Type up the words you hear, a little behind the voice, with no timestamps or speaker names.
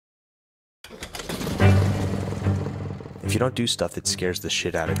If you don't do stuff that scares the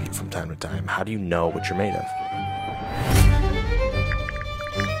shit out of you from time to time, how do you know what you're made of?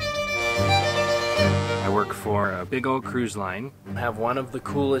 I work for a big old cruise line. I have one of the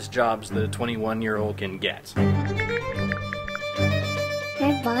coolest jobs that a 21-year-old can get.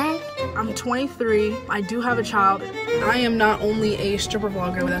 Hey, bud. I'm 23. I do have a child. I am not only a stripper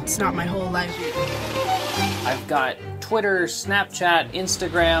vlogger, that's not my whole life. I've got Twitter, Snapchat,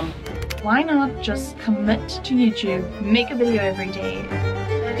 Instagram. Why not just commit to YouTube, make a video every day?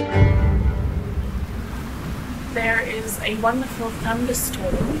 There is a wonderful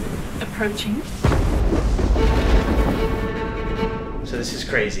thunderstorm approaching. So this is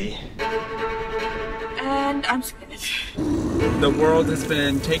crazy. And I'm scared. The world has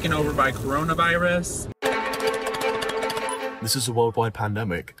been taken over by coronavirus. This is a worldwide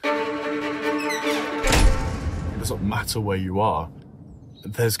pandemic. It doesn't matter where you are.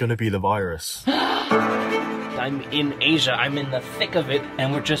 There's gonna be the virus. I'm in Asia, I'm in the thick of it,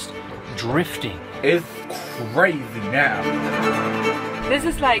 and we're just drifting. It's crazy now. This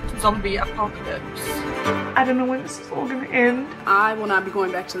is like zombie apocalypse. I don't know when this is all gonna end. I will not be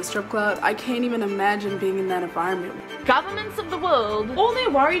going back to the strip club. I can't even imagine being in that environment. Governments of the world, all they're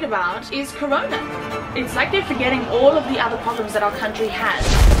worried about is corona. It's like they're forgetting all of the other problems that our country has.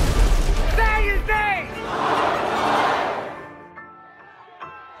 Say his name!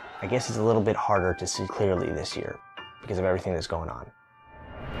 I guess it's a little bit harder to see clearly this year because of everything that's going on.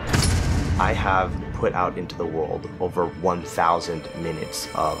 I have put out into the world over 1,000 minutes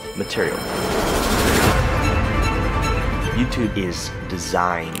of material. YouTube is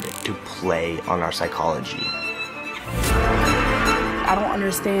designed to play on our psychology. I don't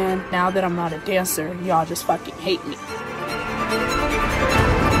understand now that I'm not a dancer, y'all just fucking hate me.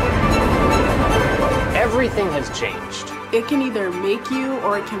 Everything has changed. It can either make you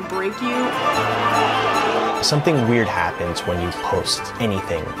or it can break you. Something weird happens when you post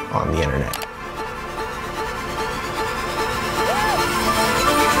anything on the internet.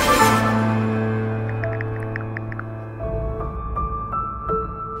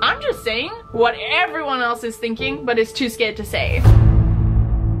 I'm just saying what everyone else is thinking, but is too scared to say.